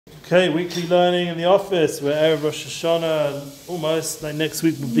Okay, weekly learning in the office. We're Erev Rosh Hashana. Almost like next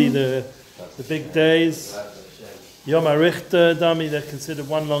week will be the big days. Yom Arichta, Dami, they're considered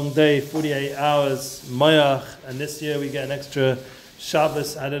one long day, 48 hours, Mayach, and this year we get an extra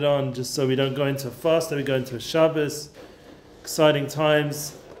Shabbos added on, just so we don't go into a fast, then we go into a Shabbos. Exciting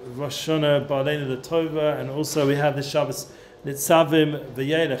times, Rosh Hashana, Ba'aleinu the Tovah, and also we have the Shabbos Nitzavim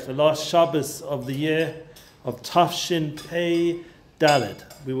V'Yelech, the last Shabbos of the year of Tafshin Pei Davened.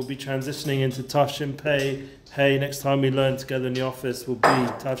 We will be transitioning into Tafshin Pei Hey. Next time we learn together in the office will be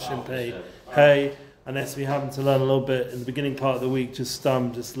Tafshin Pei Hey. Unless we happen to learn a little bit in the beginning part of the week, just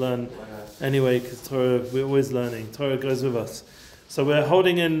learn anyway, because Torah, we're always learning. Torah goes with us. So we're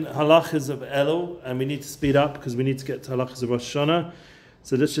holding in halachas of Elul, and we need to speed up because we need to get to halachas of Rosh Hashana.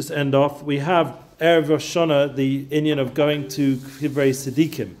 So let's just end off. We have Erev Rosh Hashana, the Inyan of going to Kivrei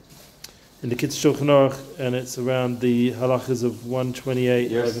Tzadikim in the Kitzur Shulchan Aruch, and it's around the halachas of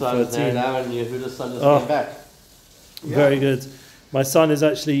 128 Your over son's 13. there now, and Yehuda's son just came back. Very good. My son is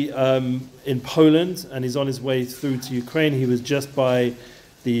actually in Poland, and he's on his way through to Ukraine. He was just by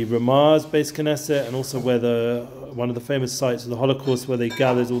the Ramaz Beis Knesset, and also where one of the famous sites of the Holocaust, where they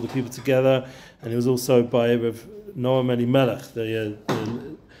gathered all the people together. And he was also by Erev Noam Elimelech, the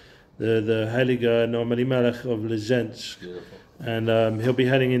Heilige Noam Elimelech of Lizhensk. And he'll be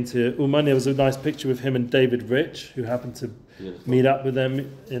heading into Uman. There was a nice picture of him and David Rich, who happened to meet up with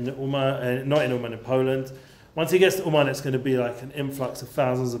them in Uman, not in Uman, in Poland. Once he gets to Uman, it's going to be like an influx of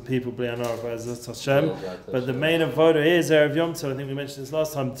thousands of people, but the main avoda is Erev Yom Tov. I think we mentioned this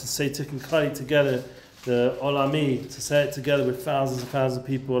last time, to say Tikkun Klali together, the Olami, to say it together with thousands and thousands of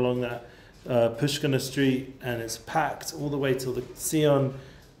people along that Pushkina Street, and it's packed all the way till the Sion,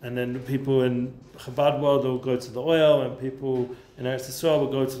 and then people in Chabad world will go to the oil, and people in Eretz Yisrael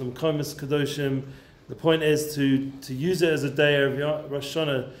will go to the Mekomis Kadoshim. The point is to use it as a day of Rosh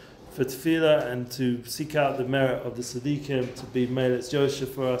Hashana for tefillah, and to seek out the merit of the tzaddikim, to be Melech Yosef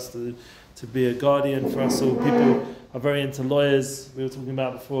for us, to be a guardian for us all. People are very into lawyers, we were talking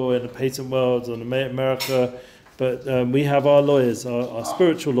about before, in the patent world, or in America, but we have our lawyers, our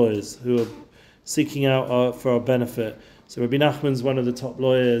spiritual lawyers, who are seeking out for our benefit. So Rabbi Nachman's one of the top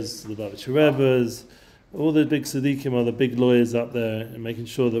lawyers, the David Rebbes, all the big tzaddikim are the big lawyers up there, and making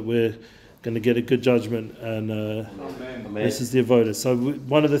sure that we're going to get a good judgment, and this is the avoda. So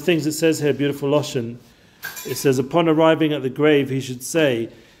one of the things it says here, beautiful Loshen, it says, upon arriving at the grave, he should say,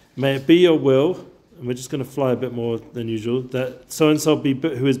 may it be your will, and we're just going to fly a bit more than usual, that so-and-so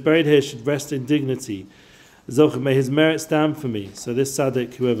who is buried here should rest in dignity. Zoch, may his merit stand for me. So this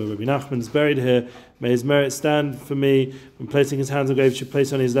tzaddik, whoever, Rabbi Nachman, is buried here, may his merit stand for me. When placing his hands on the grave, he should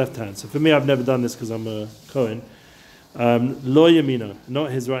place on his left hand. So for me, I've never done this because I'm a Kohen. Lo yamino, not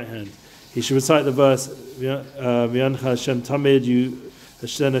his right hand. He should recite the verse, V'yancha Hashem tamid,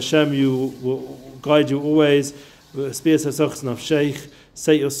 Hashem, you will guide you always. Sate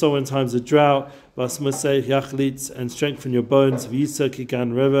your soul in times of drought, and strengthen your bones, and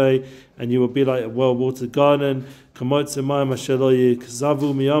you will be like a well-watered garden, and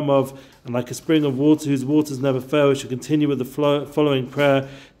like a spring of water whose waters never fail. We should continue with the following prayer: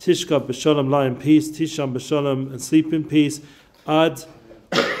 Tishkav b'shalom, lie in peace, Tisham b'shalom, and sleep in peace, Ad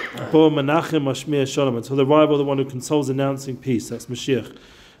until the arrival of the one who consoles, announcing peace. That's Mashiach.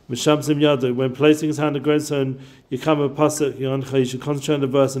 When placing his hand on the gravestone, you should concentrate on the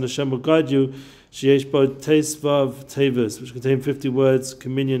verse, and Hashem will guide you. Which contain 50 words,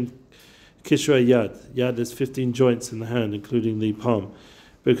 communion, Kishrei Yad. Yad is 15 joints in the hand, including the palm.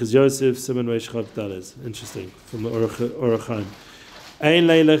 Because Yosef, Simon Reish Chav Dalez. Interesting, from the Orach Chaim. Ein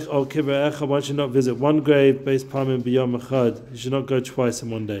leilech al kivrei echad, one should not visit one grave, based palmim b'yom echad. You should not go twice in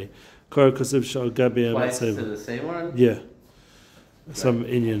one day. Kor kosiv shal gabi and twice to the same one? Yeah. Some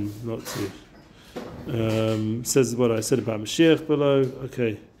Indian, not to. Says what I said about Mashiach below.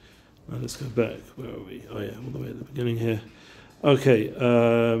 Okay. Now let's go back. Where are we? Oh yeah, all the way at the beginning here. Okay.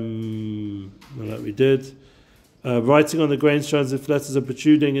 Well, that we did. Writing on the grain strands, if letters are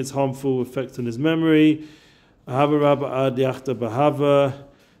protruding, it's harmful effect on his memory. Ahava Rabba ad yachta bahava,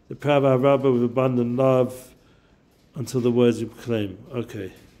 the prayer of Rabba with abundant love until the words you proclaim.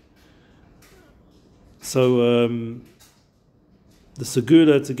 Okay. So the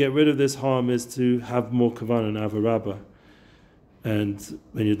segula to get rid of this harm is to have more kavanah and Ahava Rabba, and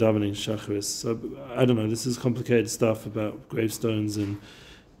when you're davening shacharis. So I don't know. This is complicated stuff about gravestones, and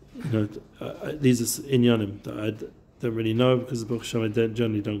these are inyanim that I don't really know, because Baruch Hashem I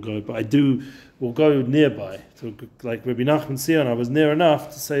generally don't go, but I will go nearby. So like Rabbi Nachman Sion, I was near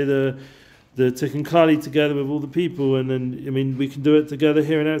enough to say the Tikkun Klali together with all the people, and then we can do it together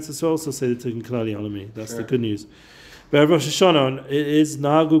here in Eretz Yisrael. Also say the Tikkun Klali Alami. That's the good news. Erev Rosh Hashana, it is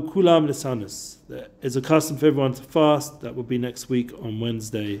Nahagu Kulam Lesanus. It's a custom for everyone to fast. That will be next week on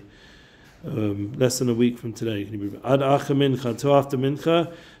Wednesday. Less than a week from today. Ad Acha Mincha, until after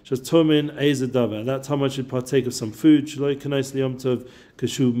Mincha, just Tomin Eza Dava. At that time, one should partake of some food. Shaloi Kanais Yom Tov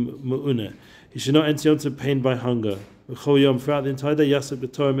Kashu Mu'une. He should not enter Yom Tov pained by hunger. Throughout the entire day, Yasuk the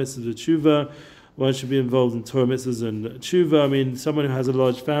Torah mitzvahs with Teshuva. One should be involved in Torah mitzvahs and Teshuva. I mean, someone who has a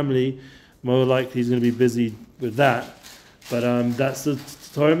large family, more likely he's going to be busy with that. But that's the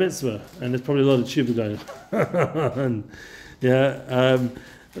Torah mitzvah, and there's probably a lot of Teshuva going on.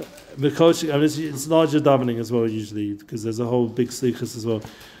 It's larger davening as well usually, because there's a whole big slichus as well.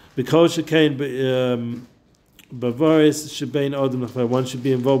 Because Bavaris Shebein Adam L'Chaver, one should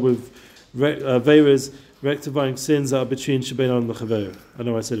be involved with Averas, rectifying sins that are between Shebein Adam L'Chaver. I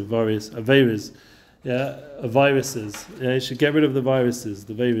know I said Averas, viruses. Yeah, you should get rid of the viruses,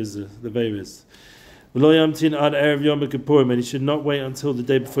 the Averas. V'lo yamtin ad erev Yom Kippurim, and he should not wait until the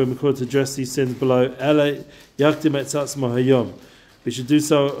day before Yom Kippur to address these sins below. Ele yaktim et tzatzma hayom. We should do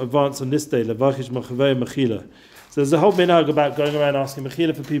so advance on this day. Levachish machavei mechila. So there's a whole minhag about going around asking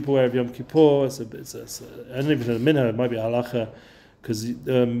mechila for people erev Yom Kippur. I don't even know the minhag. It might be halacha, because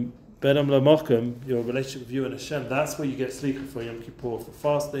benam lamochim, your relationship with you and Hashem, that's where you get slicha for Yom Kippur, for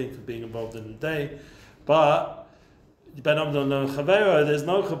fasting, for being involved in the day. But there's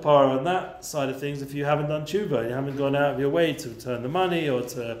no kapara on that side of things if you haven't done tshuva, you haven't gone out of your way to return the money or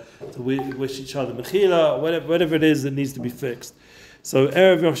to wish each other mechila, or whatever it is that needs to be fixed. So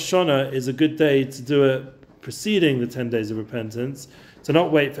Erev Rosh Hashana is a good day to do it preceding the 10 days of repentance, to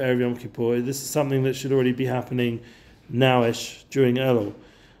not wait for Erev Yom Kippur. This is something that should already be happening nowish during Elul,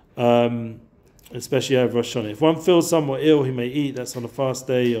 especially Erev Rosh Hashana. If one feels somewhat ill, he may eat. That's on the fast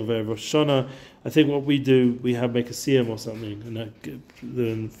day of Erev Rosh Hashana. I think what we do, we make a siyam or something, and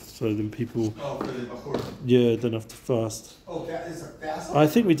then people don't have to fast. Oh, that is a fast? I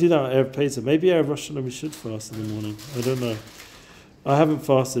think we do that on Erev Pesach. Maybe Erev Rosh Hashana we should fast in the morning. I don't know. I haven't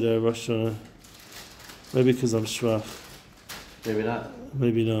fasted Erev Rosh Hashana. Maybe because I'm shvach. Maybe not.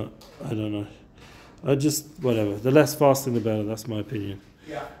 Maybe not. I don't know. I just, whatever. The less fasting, the better. That's my opinion.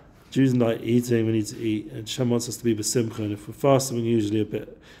 Yeah. Jews like eating, we need to eat, and Shem wants us to be besimcha, and if we're fasting, we're usually a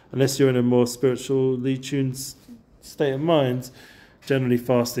bit, unless you're in a more spiritually tuned state of mind, generally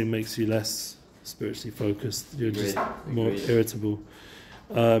fasting makes you less spiritually focused. You're just more irritable,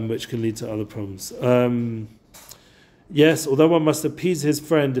 which can lead to other problems. Yes, although one must appease his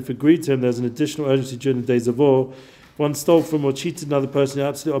friend, if agreed to him, there's an additional urgency during the days of war. If one stole from or cheated another person, the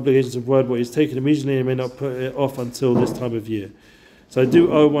absolute obligations of word what he's taken immediately, and may not put it off until this time of year. So I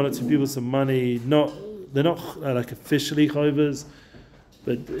do owe one or two people some money. They're not like officially chovers,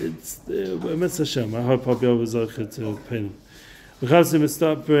 but it's Mitzvah Hashem. I hope I'll be able to pay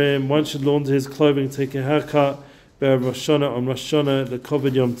them. One should launder his clothing, take a haircut, bear Rosh Hashana on Rosh Hashana, the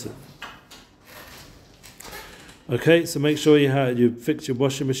covered Yom Tov. Okay, so make sure you fix your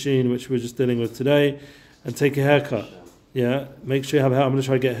washing machine, which we're just dealing with today, and take a haircut. Yeah, make sure you have a haircut. I'm going to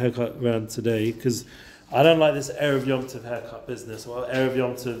try to get a haircut around today, because I don't like this Erev Yom Tov haircut business. Well, Erev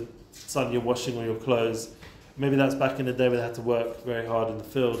Yom Tov, suddenly you're washing all your clothes. Maybe that's back in the day where they had to work very hard in the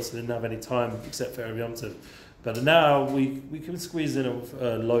field, so they didn't have any time except for Erev Yom Tov. But now we can squeeze in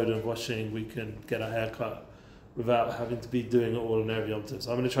a load of washing. We can get a haircut without having to be doing it all on Erev Yom Tov.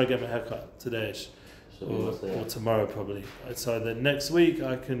 So I'm going to try to get my haircut today or tomorrow probably. So then next week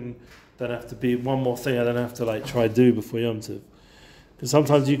I can then have to be one more thing I don't have to try do before Yom Tov. Because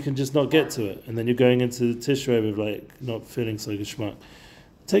sometimes you can just not get to it, and then you're going into the Tishrei with not feeling so geschmack.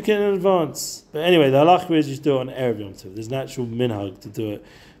 Take it in advance. But anyway, the halacha is you should do it on Erev Yom Tov. There's an actual minhag to do it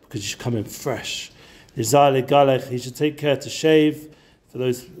because you should come in fresh. He should take care to shave. For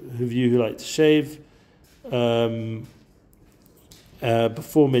those of you who like to shave,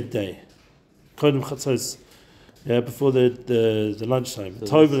 before midday, before the lunchtime.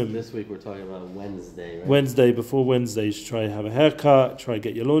 So this week we're talking about Wednesday, right? Wednesday, before Wednesday, you should try to have a haircut, try to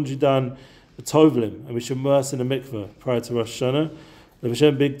get your laundry done. The Tovlim, and we should immerse in a mikveh prior to Rosh Hashana. The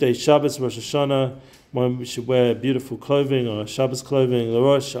Hashem big day, Shabbos, Rosh Hashana, we should wear beautiful clothing or Shabbos clothing. The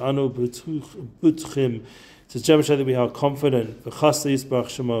Rosh Anu Butchim, to demonstrate that we are confident.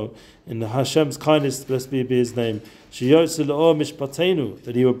 In the Hashem's kindness, blessed be His name.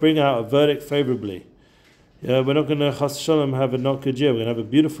 That He will bring out a verdict favorably. Yeah, we're not going to Chas Shalom have a not good year. We're going to have a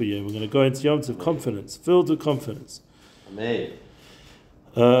beautiful year. We're going to go into Yom Tov confidence, filled with confidence. Amen.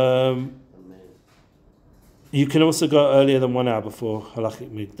 You can also go earlier than 1 hour before Halachic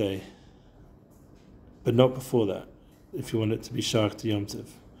midday, but not before that. If you want it to be Shach to Yom Tov,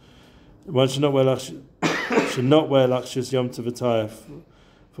 one should not wear luxurious Yom Tov attire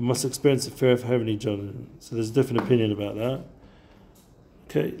for must experience the fear of heavenly judgment. So there's a different opinion about that.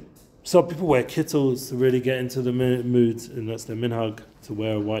 Okay, some people wear kittles to really get into the mood, and that's their minhag, to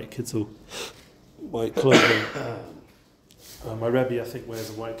wear a white kittel, white clothing. My Rebbe, I think, wears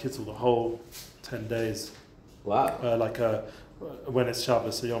a white kittel the whole 10 days. Wow. When it's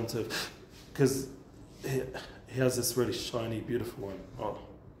Shabbos or Yom Tov, because he has this really shiny, beautiful one. Oh,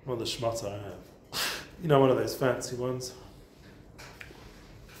 one of the shmata I have. You know, one of those fancy ones.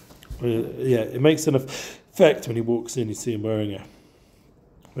 Yeah, it makes an effect when he walks in. You see him wearing it.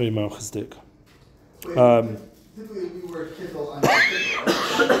 Very malchusdik. Typically, we wear kittel on the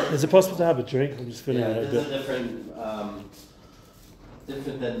Is it possible to have a drink? I'm just feeling Yeah, a this bit. is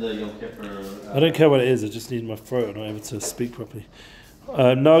different than the Yom Kippur. I don't care what it is. I just need my throat. I'm not able to speak properly.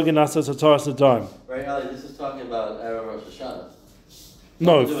 Nagin asas hataras nadayim. Right, Ali, this is talking about Erev Rosh Hashana.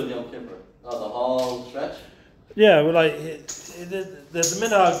 No. What to do with Yom Kippur? Oh, the whole stretch? Yeah, well, like there's a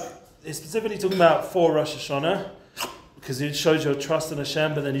minhag. It's specifically talking about for Rosh Hashana, because it shows your trust in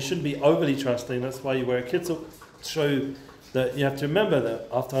Hashem, but then you shouldn't be overly trusting. That's why you wear a kitzur, to show that you have to remember that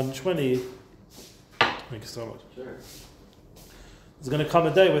after 120. Thank you so much. Sure. There's going to come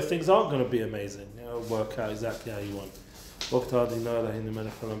a day where things aren't going to be amazing. You know, work out exactly how you want. Mine.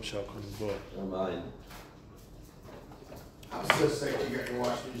 I'm so sick you got your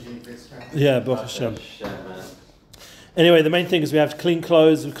washing machine fixed. Yeah, Baruch Hashem. Man. Anyway, the main thing is we have clean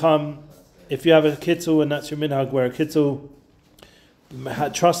clothes. We come, if you have a kittul and that's your minhag, wear a kittul.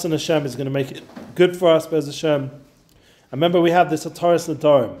 Trust in Hashem is going to make it good for us, Bez Hashem. And remember, we have this Hataras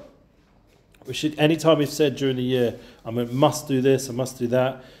Nadarim. We should, anytime we've said during the year, I must do this, I must do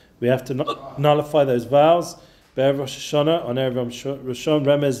that, we have to nullify those vows. Erev Rosh Hashana, on Erev Rosh Hashana,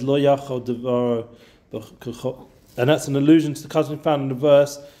 Remez lo yachol devar, and that's an allusion to the custom found in the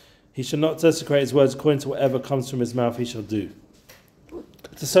verse. He shall not desecrate his words according to whatever comes from his mouth. He shall do.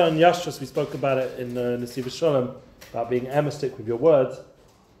 It's a certain yashrus. We spoke about it in Nesivos Shalom about being emistic with your words.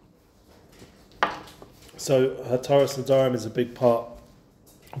 So Hataras Nadarim is a big part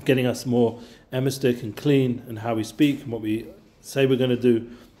of getting us more emistic and clean and how we speak and what we say we're going to do.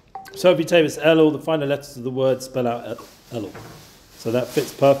 So if you take this Elul, the final letters of the word spell out Elul. So that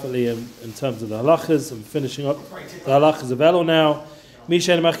fits perfectly in terms of the halachas. I'm finishing up the halachas of Elul now. One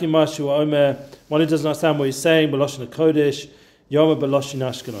who doesn't understand what he's saying, B'loshin Chodesh, Yoma B'loshin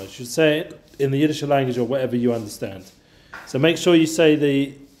Ashkenaz. You should say it in the Yiddish language or whatever you understand. So make sure you say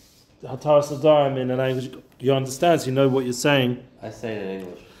the Hataras Nadarim in a language you understand, so you know what you're saying. I say it in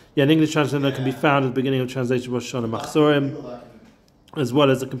English. Yeah, an English translation that can be found at the beginning of translation of Rosh Hashana Machzorim, as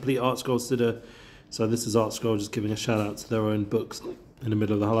well as a complete art scroll siddur. So this is art scroll, just giving a shout out to their own books in the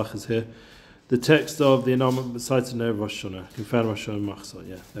middle of the halachas here. The text of the annulment cited in Erev Rosh Hashana. You can find Rosh Hashana Machzor.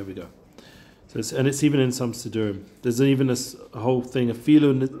 Yeah, there we go. So it's even in some siddurim. There's even a whole thing, a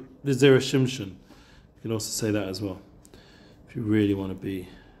filu nizera shimshon. You can also say that as well, if you really want to be.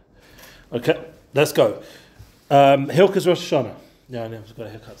 Okay, let's go. Hilchos Rosh Hashana. Yeah, I've got a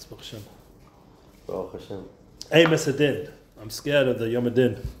haircut. Baruch Hashem. Baruch Hashem. Amos Adin. I'm scared of the Yom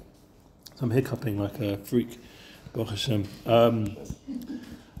Adin. So I'm hiccuping like a freak. Baruch Hashem.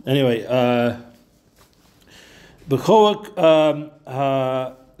 Anyway, it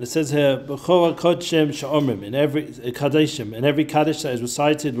says here, B'chol Kodshim Sha'omrim, in every Kadeshim, in every Kaddish that is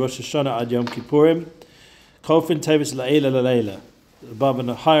recited Rosh Hashana ad Yom Kippurim, Kofin Tevis La'ela La'ela, above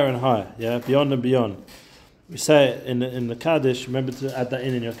and higher and higher, yeah, beyond and beyond. We say it in the Kaddish, remember to add that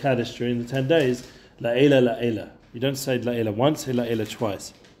in your Kaddish during the 10 days, La'ela La'ela. You don't say La'ela once, say La'ela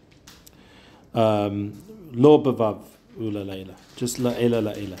twice. Lo B'vav. Ula Leila, just La'ela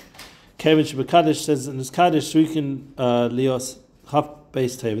La'ela. Kevin Shabbat says in his Kaddish, Sukin Lios Chaf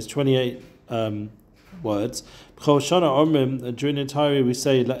Beis Tevis, 28 words. B'chol Shana Omrim, during the entire we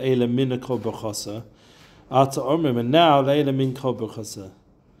say La'ela Min Kol B'chosa, Ata Omrim, and now La'ela Min Kol B'chosa.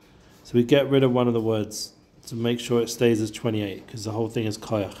 So we get rid of one of the words to make sure it stays as 28, because the whole thing is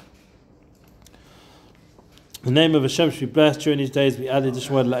Koyach. The name of Hashem should be blessed during these days. We added this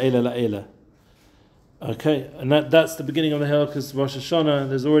word La'ela La'ela. Okay, and that's the beginning of the hill, because Rosh Hashana,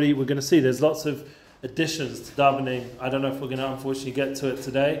 we're going to see, there's lots of additions to davening. I don't know if we're going to unfortunately get to it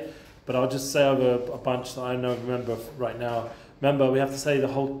today, but I'll just say over a bunch that I remember right now. Remember, we have to say the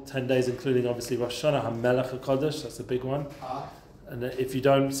whole 10 days, including obviously Rosh Hashana, HaMelech HaKodesh, that's a big one. And if you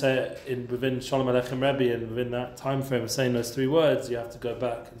don't say it within Shalom Aleichem Rebbe and within that time frame of saying those 3 words, you have to go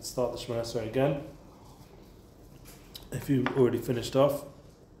back and start the Shemona Esrei again. If you've already finished off,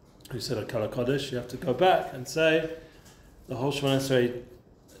 you said Akala Kodesh, you have to go back and say the whole Shemona Esrei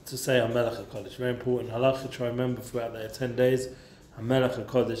to say HaMelech HaKodesh. Very important. Halacha, try remember throughout the 10 days, HaMelech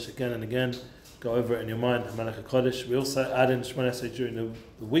HaKodesh again and again. go over it in your mind, Melech Chodesh. We also add in Shemona Esrei during the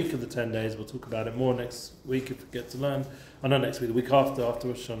week of the 10 days. We'll talk about it more next week if we get to learn. Oh, not next week, the week after Rosh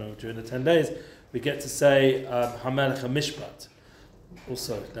Hashana, during the 10 days. We get to say HaMelech HaMishpat.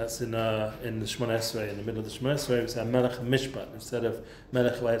 Also, that's in the Shemona Esrei, in the middle of the Shemona Esrei, we say HaMelech HaMishpat instead of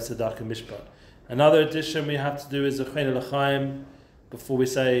Melech HaTzedak HaMishpat. Another addition we have to do is Zecheinu L'chaim. Before we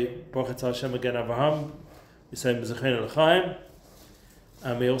say Baruch Atah Hashem Magen Avraham, we say Zecheinu L'chaim.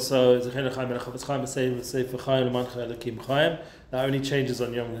 And we also Zecheinu L'chaim Melech HaChavetz Chaim, we say V'chaim L'mancha Elokim Chaim. That only changes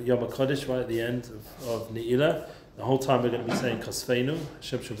on Yom HaKodesh, right at the end of Ne'ilah. The whole time we're going to be saying Kasfeinu.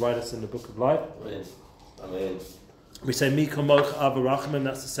 Hashem should write us in the book of life. Amen. Amen. We say Mi Kamoch Av Rachamim,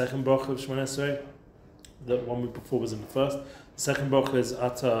 that's the second bracha of Shemona Esrei. The one before was in the first. The second bracha is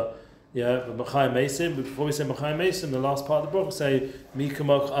Ata, B'Machayim Mesim. But before we say Machayim Mesim, the last part of the bracha, we say Mi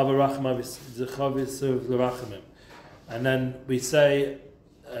Kamoch Av Rachamim V'Zechav L'Rachamim. And then we say,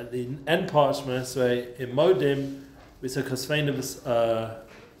 at the end part of Shemona Esrei, in Modim, we say Kasfeinu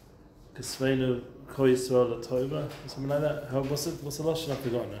Ko Yisrael Tovah, or something like that. What's the last one? I've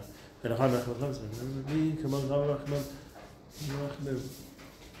forgotten now.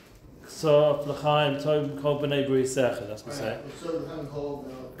 Sof l'chaim tov kol b'nei b'risecha. That's what we say.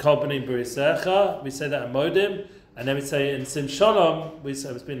 Kol b'nei b'risecha. We say that in Modim, and then we say in Sim Shalom. We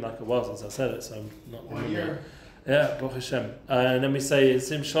say it's been like a while since I said it, so I'm not. 1 year. Yeah, Baruch Hashem. And then we say in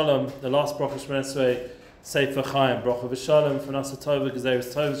Sim Shalom, the last bracha of Shemona Esrei, Sefer Chaim, bracha v'shalom for Nasa Tovah,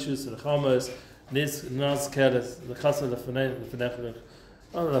 Gezeres Tovah, Shus l'chamos, Niz Keres l'chasa l'fnei.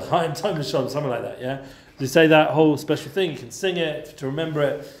 Something like that, yeah? You say that whole special thing, you can sing it to remember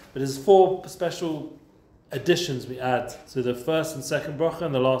it, but there's 4 special additions we add to the first and second bracha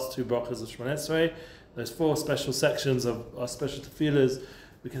and the last 2 brachas of Shemona Esrei. There's 4 special sections of our special tefilas.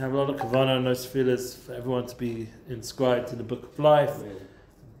 We can have a lot of kavanah on those tefilas for everyone to be inscribed in the book of life.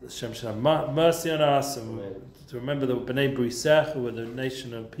 Hashem should have mercy on us, and to remember that B'nai B'risech, who were the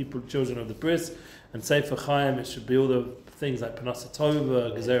nation of people, children of the Bris, and Sefer Chaim, it should be all the things like Panasa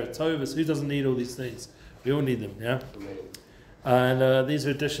Tovah, Gezerah Tovah. So who doesn't need all these things? We all need them, yeah? And these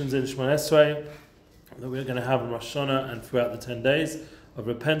are additions in Shemona Esrei that we're going to have in Rosh Hashana and throughout the 10 days of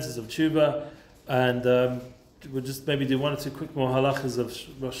repentance, of Teshuva. And we'll just maybe do 1 or 2 quick more halachas of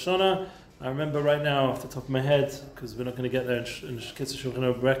Rosh Hashana. I remember right now off the top of my head, because we're not going to get there in Kitzur Shulchan, I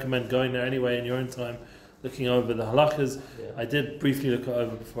would recommend going there anyway in your own time, looking over the halachas. Yeah. I did briefly look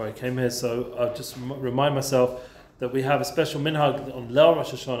over before I came here, so I'll just remind myself that we have a special minhag on Elul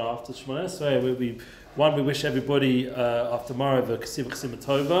Rosh Hashana after Shemona Esrei. We wish everybody after tomorrow the Chesima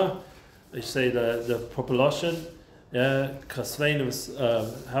Tovah. They say the proper lashon. Yeah, Kasvein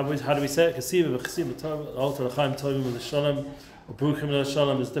how do we say it? Chesima Tovah. Alter L'chaim Tovim L'Shalom. Or Bruchim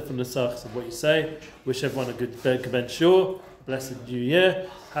L'Shalom is different nesachs of what you say. Wish everyone a good Ben Shur, blessed New Year,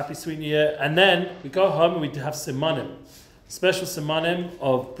 happy sweet New Year, and then we go home and we have simanim, special simanim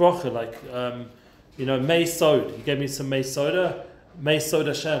of bracha like. Mei Sod. He gave me some Mei Soda. Mei Sod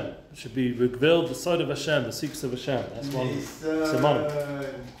Hashem. It should be revealed the Sod of Hashem, the secrets of Hashem. That's one. Simanim.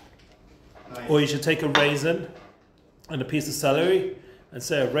 Nice. Or you should take a raisin and a piece of celery and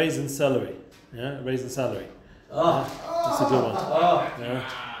say a raisin celery. Yeah, a raisin celery. That's a good one. Yeah.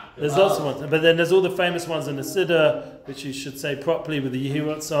 There's lots of ones, but then there's all the famous ones in the Siddur, which you should say properly with the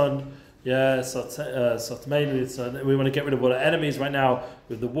Yehiratzon. Yeah, Sotmenu. So we want to get rid of all our enemies right now.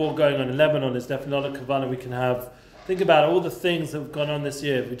 With the war going on in Lebanon, there's definitely a lot of kavanah we can have. Think about all the things that have gone on this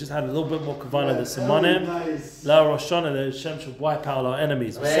year. If we just had a little bit more kavanah, the Simanim, La Rosh Hashana, the Hashem should wipe out our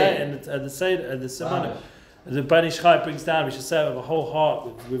enemies. We say it at the Simanim. The Bani Shchai brings down, we should say it with a whole heart,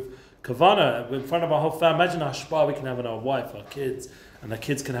 with kavanah, in front of our whole family. Imagine how hashpah we can have on our wife, our kids, and the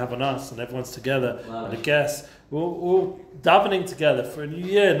kids can have on us, and everyone's together, and the guests. We're all davening together for a new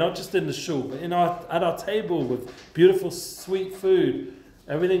year, not just in the shul, but at our table with beautiful, sweet food.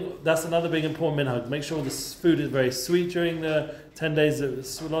 Everything, that's another big important minhag. Make sure the food is very sweet during the 10 days.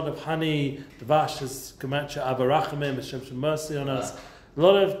 There's a lot of honey, dvash, is gemacha, abarachamim, Hashem should mercy on us. A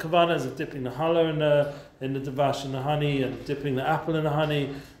lot of kavanas of dipping the challah in the dvash and the honey, and dipping the apple in the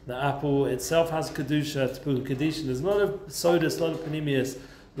honey. The apple itself has kedusha, tipul kedusha. There's a lot of sodas, a lot of panemius,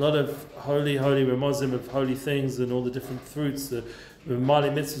 a lot of holy remozim of holy things and all the different fruits. The Mali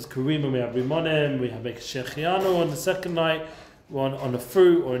mitzvahs, karima, we have rimonim, we have make shechianu on the second night, one on the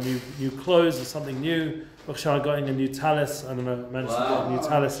fruit or new clothes or something new. Roksha getting a new talis. I don't know, managed to get a new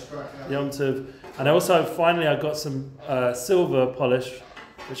talis. Yom Tov. And finally I got some silver polish,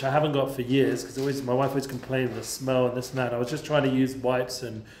 which I haven't got for years because my wife always complained of the smell and this and that. I was just trying to use wipes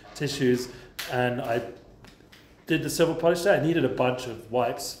and tissues, and I did the silver polish there. I needed a bunch of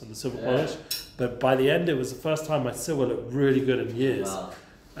wipes for the silver polish, but by the end it was the first time my silver looked really good in years. Wow.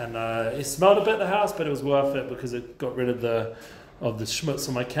 And it smelled a bit the house, but it was worth it because it got rid of the schmutz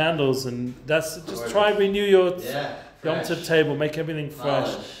on my candles. And that's just try and renew your Yom Tov table, make everything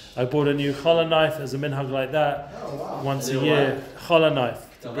fresh. I bought a new challah knife as a minhag like that once a year. Challah knife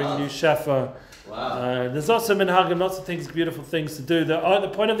to bring new shefa. There's lots of minhagim, lots of things, beautiful things to do. The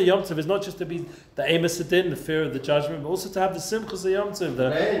point of the Yom Tov is not just to be the Amos Adin, the fear of the judgment, but also to have the simchas of Yom Tov.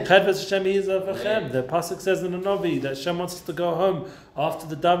 The Chedves Hashem Yizavachem. The pasuk says in the Novi that Hashem wants us to go home after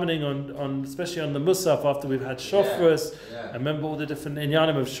the davening on especially on the Musaf, after we've had shofras. I remember all the different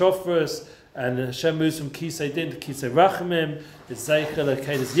inyanim of shofras. And Hashem moves from Kisei Din to Kisei Rachamim. It's Zeichel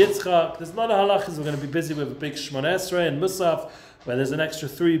Akedes Yitzchak. There's a lot of halachas we're going to be busy with a big Shmona Esrei and Musaf, where there's an extra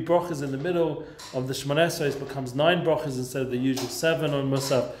 3 brachas in the middle of the Shmona Esrei. It becomes 9 brachas instead of the usual 7 on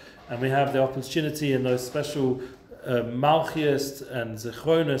Musaf. And we have the opportunity in those special Malchias and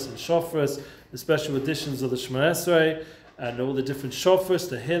Zichronos and Shofras, the special editions of the Shmona Esrei, and all the different shofars,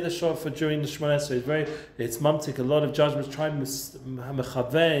 to hear the shofar during the Shemona Esrei. It's mamtik, a lot of judgments, trying to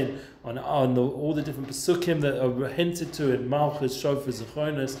mechavein on all the different pesukim that are hinted to in Malchus, Shofars,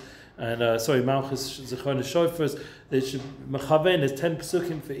 Zechonis, and Malchus, Zechonis, Shofars. They should mechavein. There's 10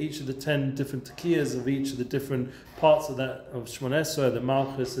 pesukim for each of the 10 different tekiyas of each of the different parts of that of Shemona Esrei. The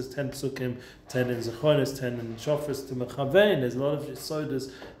Malchus is 10 pesukim, 10 in Zechonis, 10 in Shofars to mechavein. There's a lot of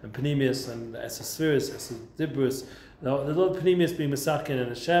Sodas and Panemius and Esasiris, Esadibris. There's a lot of Panemius being Masakin, and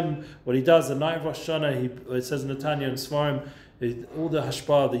Hashem, what he does, the night of Rosh Hashana, it says in the Tanya and Svarim, all the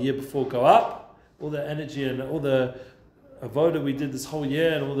hashpah the year before go up, all the energy and all the avoda we did this whole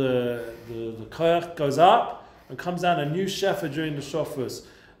year, and all the koyach goes up, and comes down a new shefa during the shofars,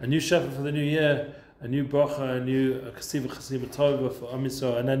 a new shefa for the new year, a new bracha, a new kasiva Tovah for Am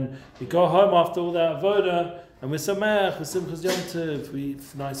Yisrael, and then we go home after all that avoda, and we're samech, we're simchas Yom Tov, we eat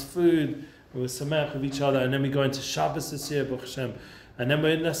nice food, we're samech with each other, and then we go into Shabbos this year, Baruch Hashem, and then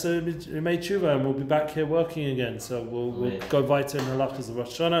we made Teshuva, and we'll be back here working again. So we'll go weiter in halachas of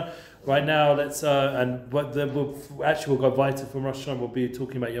Rosh Hashana. Right now, let's we'll go weiter from Rosh Hashana. We'll be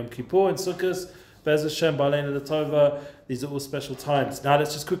talking about Yom Kippur and Sukkot, Bez Hashem, Balein the Tovah. These are all special times. Now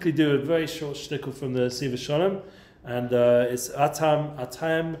let's just quickly do a very short shtickle from the Nesivos Shalom, and it's Atam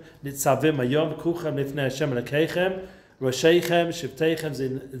Nitzavim Hayom Kuchem Lifnei Hashem Elokeichem. Rosheichem, Shivteichem,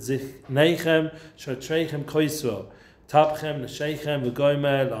 Zichneichem, Shotreichem, Koisro, Tapchem, Nesheichem,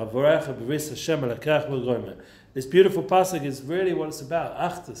 V'goymer, L'Avorech, B'ris Hashem, L'Akech, V'goymer. This beautiful pasuk is really what it's about.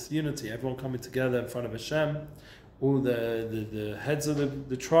 Achdus, unity, everyone coming together in front of Hashem, all the heads of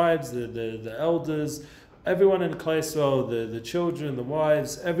the tribes, the elders, everyone in Klal Yisrael, the children, the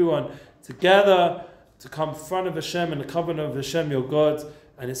wives, everyone together to come in front of Hashem and the covenant of Hashem, your God.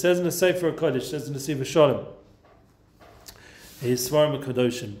 And it says in the Sefer Chodesh, it says in the Nesivos Shalom, Svarim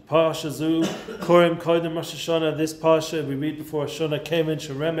Kadoshim. Parsha Zu, Korim Kodem Rosh Hashana. This Parsha we read before Rosh Hashana came in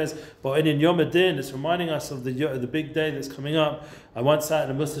Sheremes, but in Yom Adin, it's reminding us of the big day that's coming up. I once sat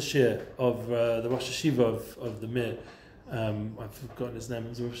in a Musashir of the Rosh Hashiva of the Mir. I've forgotten his name. It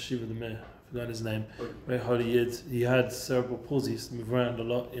was the Rosh Hashiva of the Mir. I've forgotten his name. Very holy Yid. He had cerebral palsy. He used to move around a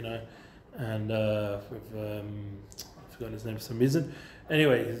lot, and I've forgotten his name for some reason.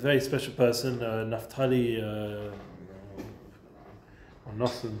 Anyway, he's a very special person. Naftali. Or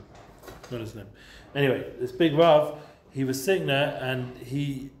Nothing, not his name. Anyway, this big Rav, he was sitting there and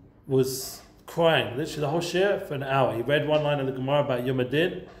he was crying, literally the whole shir for an hour. He read one line of the Gemara about Yom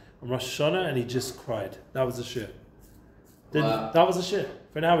Adin on Rosh Hashana and he just cried. That was the shir. That was the shir.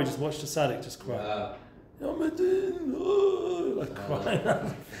 For an hour he just watched the Tzaddik just cry. Wow. Yom Adin, like crying.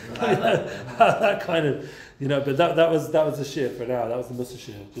 That kind of, but that was the shir for an hour. That was the Musa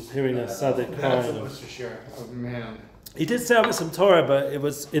shir. Just hearing a Tzaddik crying. That's the Musa shir. Oh man. He did say with some Torah, but it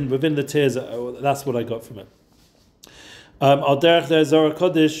was within the tears. That's what I got from it. Al derech der Zohar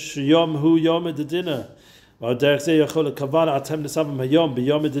Kodesh Yom Hu Yom Edidina. Al derech ze Yachol Kavana Atem Nesavim Hayom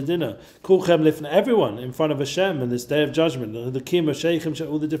B'Yom Edidina. Kulchem lifnei everyone in front of Hashem in this day of judgment. The Kim Sheichim,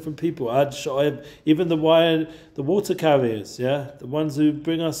 all the different people. Ad Shoaib, even the water carriers, the ones who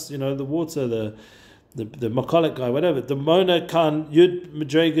bring us, the water, the Makolik guy, whatever. The Mona Kan Yud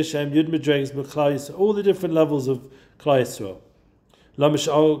Medreg Hashem Yud Medreg B'Klal, all the different levels of Klal Yisrael.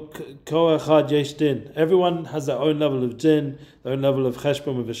 Everyone has their own level of din, their own level of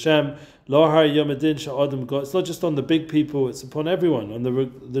cheshbon with Hashem. It's not just on the big people; it's upon everyone, on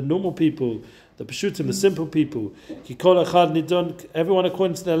the normal people, the peshutim, the simple people. Everyone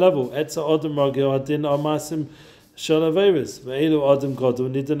according to their level.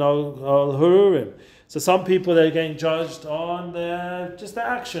 So some people, they're getting judged on their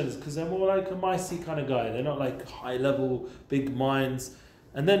actions because they're more like a Maisi kind of guy. They're not like high level, big minds.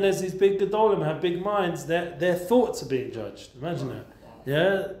 And then there's these big Gedolim have big minds. Their thoughts are being judged. Imagine that.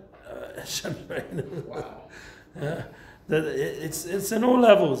 Yeah, Hashem reign. Wow. Yeah. It's in all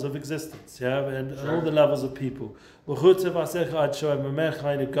levels of existence, yeah, and all the levels of people. Even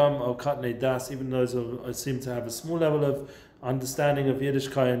those who seem to have a small level of understanding of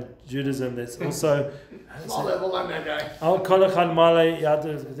Yiddishkeit and Judaism, there's also Small level on that guy. Rav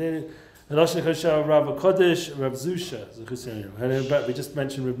Chodesh, Rav Zusha. We just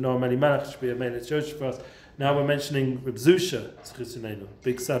mentioned Rav Noam Elimelech, should be a main church for us. Now we're mentioning Rav Zusha,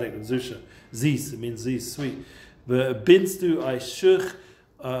 big tzaddik, Rav Zusha. Zis, it means Zis, sweet. But binstu aishuch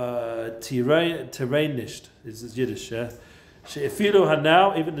terainisht is Yiddish, yeah. She'efilu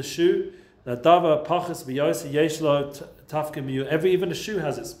hanau, even the shoe, that dava pachas v'yosi yeshlo tafkim you. Even a shoe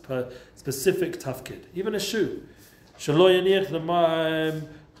has its specific tafkid. Even a shoe. Shelo yanich l'maim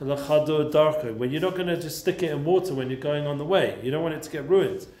l'chado darko. When you're not going to just stick it in water when you're going on the way, you don't want it to get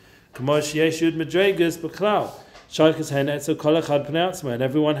ruined. Kamosh yeshud madregas b'klau. Shaykas hen etzel kol echad pneutzma, and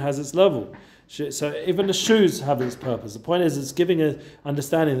everyone has its level. So even the shoes have its purpose. The point is, it's giving an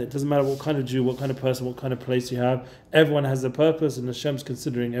understanding that it doesn't matter what kind of Jew, what kind of person, what kind of place you have. Everyone has a purpose, and Hashem's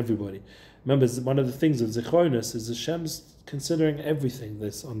considering everybody. Remember, one of the things of Zichronus is Hashem's considering everything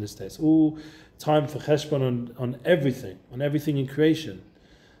on this day. It's all time for Cheshbon on everything in creation.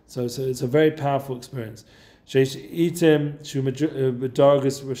 So it's a very powerful experience.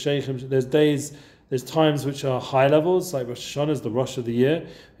 There's times which are high levels, like Rosh Hashana is the Rosh of the year.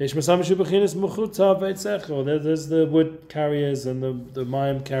 There's the wood carriers and the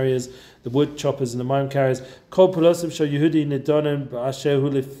mayim carriers, the wood choppers and the mayim carriers.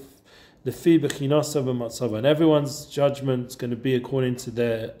 And everyone's judgment is going to be according to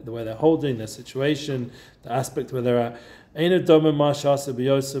the way they're holding, their situation, the aspect where they're at. And the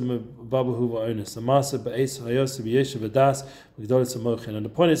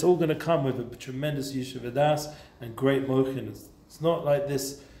point is, all going to come with a tremendous yishuv v'das and great mochin. It's not like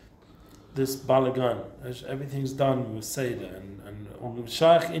this balagan. Everything's done with seder and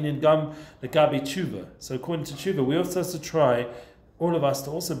shaykh in gam the gabi tshuva. So according to tshuva, we also have to try, all of us,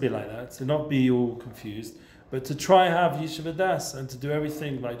 to also be like that, to not be all confused, but to try have yishuv v'das and to do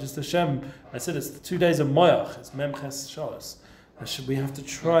everything like just Hashem. I said it's the 2 days of moyach. It's memches shalos. We have to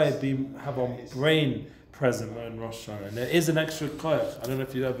try have our brain present in Rosh Hashana. And there is an extra koyach. I don't know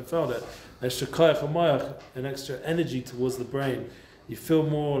if you ever felt it. An extra koyach or moyach, an extra energy towards the brain. You feel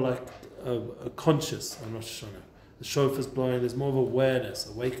more like conscious on Rosh Hashana. The shofar's blowing. There's more of awareness,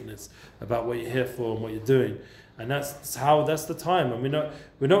 awakeness about what you're here for and what you're doing. And that's the time. And we're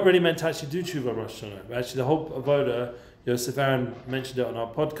not really meant to actually do tshuva Rosh Hashana. But actually, the whole avoda, Yosef Aaron mentioned it on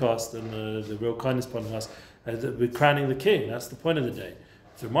our podcast and the Real Kindness podcast. We're crowning the king. That's the point of the day.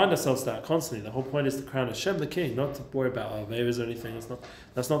 To remind ourselves that constantly. The whole point is to crown Hashem the king, not to worry about our aveiros or anything.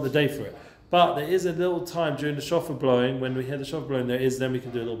 That's not the day for it. But there is a little time during the shofar blowing, when we hear the shofar blowing, then we can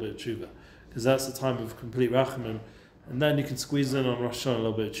do a little bit of tshuva, because that's the time of complete rachamim. And then you can squeeze in on Rosh Hashana a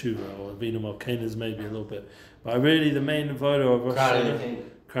little bit of tshuva, or Avinu Malkenas maybe a little bit. But really, the main avoda of Rosh Hashana,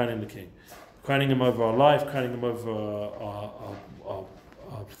 crowning the king, crowning him over our life, crowning him over our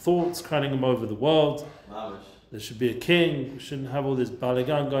thoughts, crowning him over the world. There should be a king. We shouldn't have all this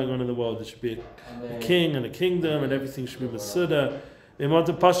balagan going on in the world. There should be a king and a kingdom, and everything should be masuda. And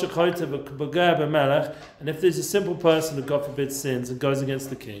if there's a simple person who, God forbid, sins and goes against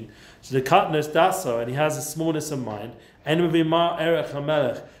the king, so the katnus daso, and he has a smallness of mind, so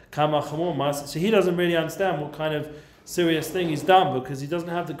he doesn't really understand what kind of serious thing he's done, because he doesn't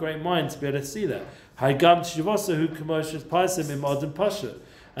have the great mind to be able to see that. And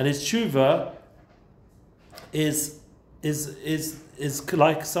his tshuva is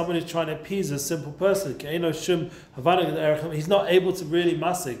like someone who's trying to appease a simple person. He's not able to really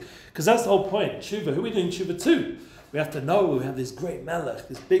masig, because that's the whole point. Tshuva, who are we doing tshuva to? We have to know we have this great melech,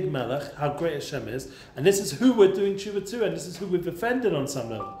 this big melech, how great Hashem is, and this is who we're doing tshuva to, and this is who we've offended on some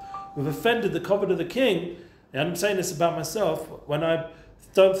level. We've offended the covenant of the king, and I'm saying this about myself. When I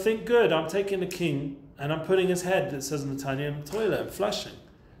don't think good, I'm taking the king and I'm putting his head, that says in the Tanya, in the toilet and flushing.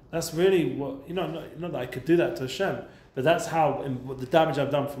 That's really what, not that I could do that to Hashem, but that's how, the damage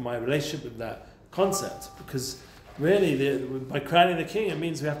I've done for my relationship with that concept. Because really, by crowning the king, it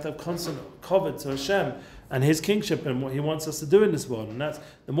means we have to have constant covet to Hashem and his kingship and what he wants us to do in this world. And that's,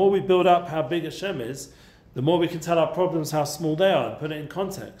 the more we build up how big Hashem is, the more we can tell our problems how small they are and put it in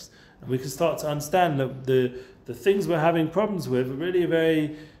context. And we can start to understand that the things we're having problems with are really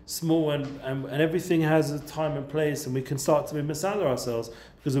very small, and everything has a time and place, and we can start to be misandar ourselves,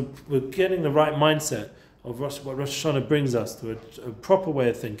 because we're getting the right mindset of what Rosh Hashana brings us to a proper way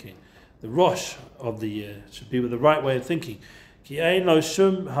of thinking. The Rosh of the year should be with the right way of thinking. Ki ein lo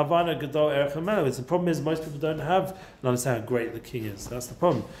shum havana gadol erech hamelech. The problem is most people don't have and understand how great the king is. That's the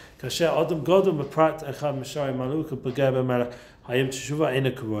problem. Kasher adam godom b'prat echad mishari maluk b'gei b'melech hayim teshuva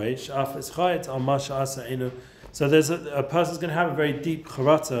eina karoi she'af eschayet al ma she'asa einu. So there's a person's going to have a very deep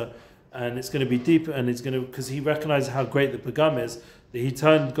charata, and it's going to be deep, and it's going to, because he recognizes how great the pagam is, that he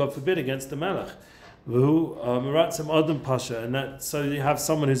turned, God forbid, against the melech. And that, so you have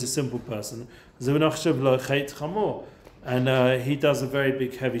someone who's a simple person, and he does a very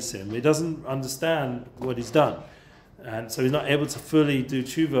big heavy sin. He doesn't understand what he's done, and so he's not able to fully do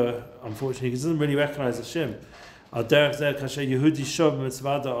tshuva, unfortunately, because he doesn't really recognize Hashem. We're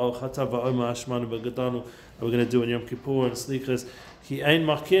going to do on Yom Kippur and Slichas.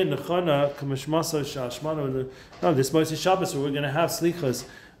 No, this Moshe Shabbos, we're going to have Slichas.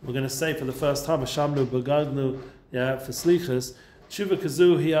 We're going to say for the first time, Hashamnu Bagagnu, for Slichas, Tshuva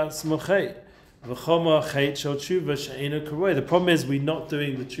Kazu Hiyat Smochet. V'choma Chet Shel Tshuva She'enu Karoi. The problem is we're not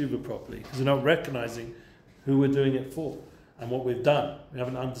doing the Tshuva properly, because we're not recognizing who we're doing it for and what we've done. We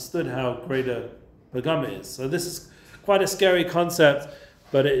haven't understood how great a Bagam is. So this is quite a scary concept,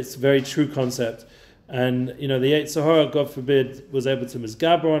 but it's a very true concept. And the Yetzer Hara, God forbid, was able to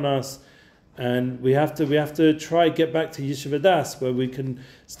misgaber on us, and we have to try get back to Yeshiva Das, where we can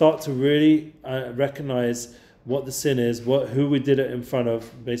start to really recognize what the sin is, who we did it in front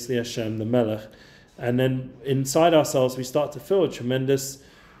of, basically Hashem, the Melech, and then inside ourselves we start to feel a tremendous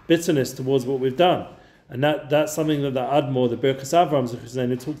bitterness towards what we've done, and that's something that the Admor, the Birkas Avram,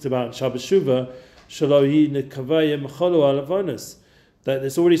 talked about in Shabbos Shuvah, Shelo Yi Nekavayim Cholu Alavonis. That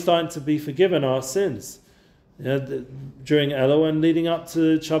it's already starting to be forgiven our sins during Elul and leading up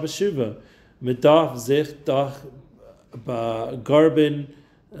to Shabbos Shuvah. Midach zich dach garbin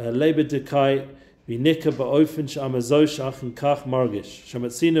lebe dekai vinika ba'ofen sh'amazo shachin kach margish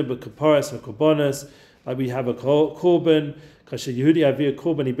shamatzina b'kaparas ha'korbanos. Like we have a korban, kasher Yehudi avi a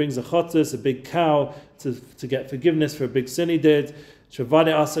korban, he brings a chotus, a big cow, to get forgiveness for a big sin he did.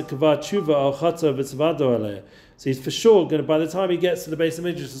 Shavane asa kavad tshuva al chata v'tzvado aleh. So he's for sure going to, by the time he gets to the base of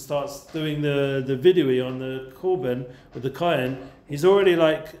Midrash and starts doing the video on the korban with the kohen, he's already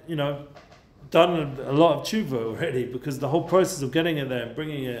done a lot of tshuva already, because the whole process of getting it there and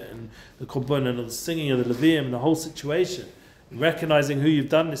bringing it and the korban and the singing of the Levium and the whole situation, recognizing who you've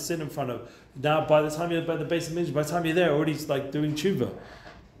done this sin in front of. Now, by the time you're by the base of Midrash, by the time you're there, already doing tshuva.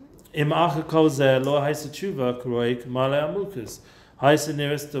 Im acha kol zeh lo haisa tshuva karoik male amukas haisa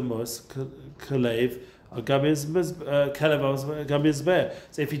nearest demos kalev. So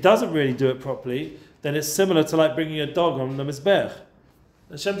if he doesn't really do it properly, then it's similar to like bringing a dog on the mizbech.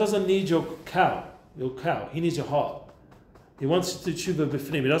 Hashem doesn't need your cow. He needs your heart. He wants you to tshuva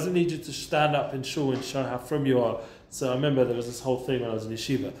b'fnim. He doesn't need you to stand up in shul and show how from you are. So I remember there was this whole thing when I was in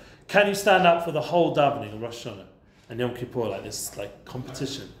yeshiva. Can you stand up for the whole Davened on Rosh Hashana and Yom Kippur, like this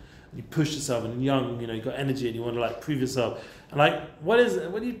competition? You push yourself, and young, you got energy, and you want to prove yourself. And what are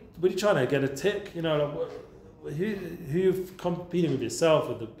you trying to get a tick? Who you're competing with, yourself,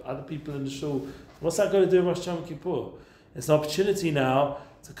 with the other people in the shul? What's that got to do with Rosh Hashanah Kippur? It's an opportunity now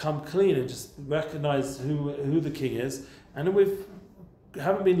to come clean and just recognize who the king is. And then we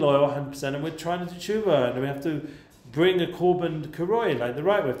haven't been loyal 100%, and we're trying to do tshuva, and we have to bring a korban karoi the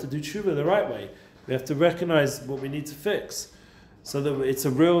right way. We have to do tshuva the right way. We have to recognize what we need to fix, so that it's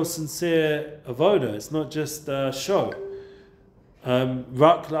a real, sincere avoda. It's not just a show. We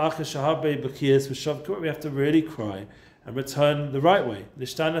have to really cry and return the right way,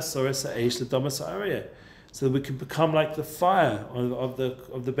 so that we can become like the fire of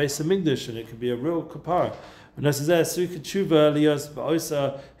the base of Migdash, and it can be a real kapara. And this is there.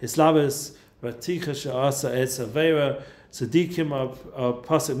 Tzadikim of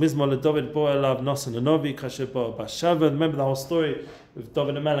Pasuk Mizmor LeDavid Bo Elav Nosan Anovi Kasher Bo Bashava. Remember the whole story with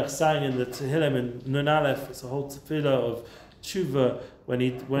David and Melech sang in the Tehillim in Nun Aleph. It's a whole tefillah of tshuva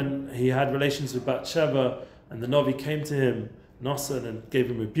when he had relations with Bathsheba, and the Novi came to him, Nosan, and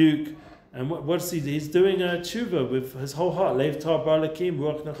gave him rebuke. And what's he do? He's doing a tshuva with his whole heart. Leiv Tar Bar Lakim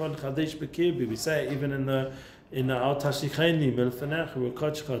Ruach Nachon Chadesh B'Kirbi. We say it even in the Al Tashicheni Melfanech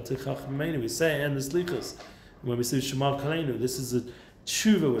Rukochcha Tichachmeni. We say it in the Slichos. When we say Shema Kalenu, this is a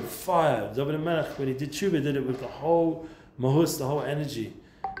tshuva with fire. David and Melech, when he did tshuva, did it with the whole mahus, the whole energy.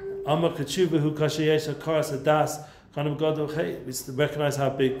 Amar Katshuva hu kashayesh hakaras hadas kanam gadol hay. We recognize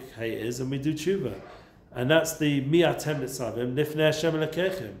how big hay is, and we do tshuva, and that's the miatem mitzavim nifnei Hashem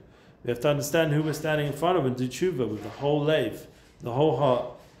lekechem. We have to understand who we're standing in front of and do tshuva with the whole leiv, the whole heart,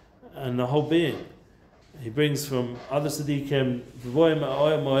 and the whole being. He brings from other tzaddikim, v'voyim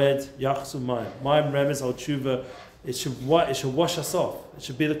ha'oyer moed yachsu mayim. Mayim remes al tshuva. It should wash us off. It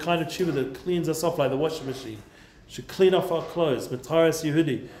should be the kind of tshuva that cleans us off like the washing machine. should clean off our clothes. Mataras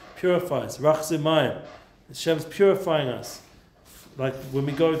Yehudi purifies. Rachzimayim. Hashem's purifying us. Like when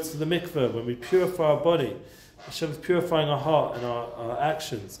we go to the mikveh, when we purify our body, Hashem's purifying our heart and our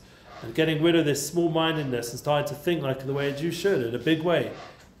actions, and getting rid of this small-mindedness and starting to think like the way a Jew should, in a big way,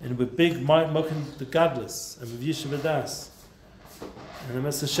 and with big mokin the gadlus and with yeshiva das. And the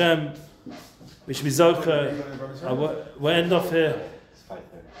Mr. Hashem, we should be zocher. We'll end off here.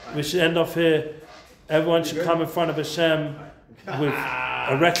 We should end off here. Everyone should come in front of Hashem with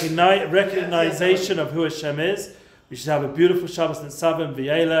a recognition of who Hashem is. We should have a beautiful Shabbos and Savim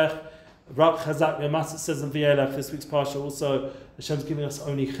V'yelech. Rak Chazak V'yamasat says in V'yelech, this week's parsha also, Hashem's giving us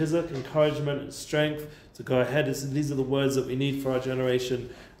only chizuk, encouragement and strength to go ahead. These are the words that we need for our generation.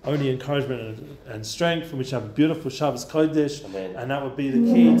 Only encouragement and strength, and we should have a beautiful Shabbos Chodesh. Amen. And that would be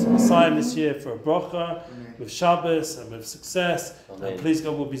the key to Messiah this year for a bracha, with Shabbos and with success. Amen. And please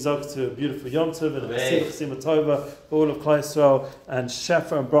God will be zok to a beautiful Yom Tov and a Nesivos Tovah for all of Klal Yisrael, and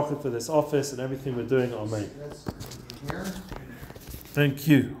shefa and bracha for this office and everything we're doing. Amen. Thank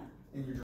you.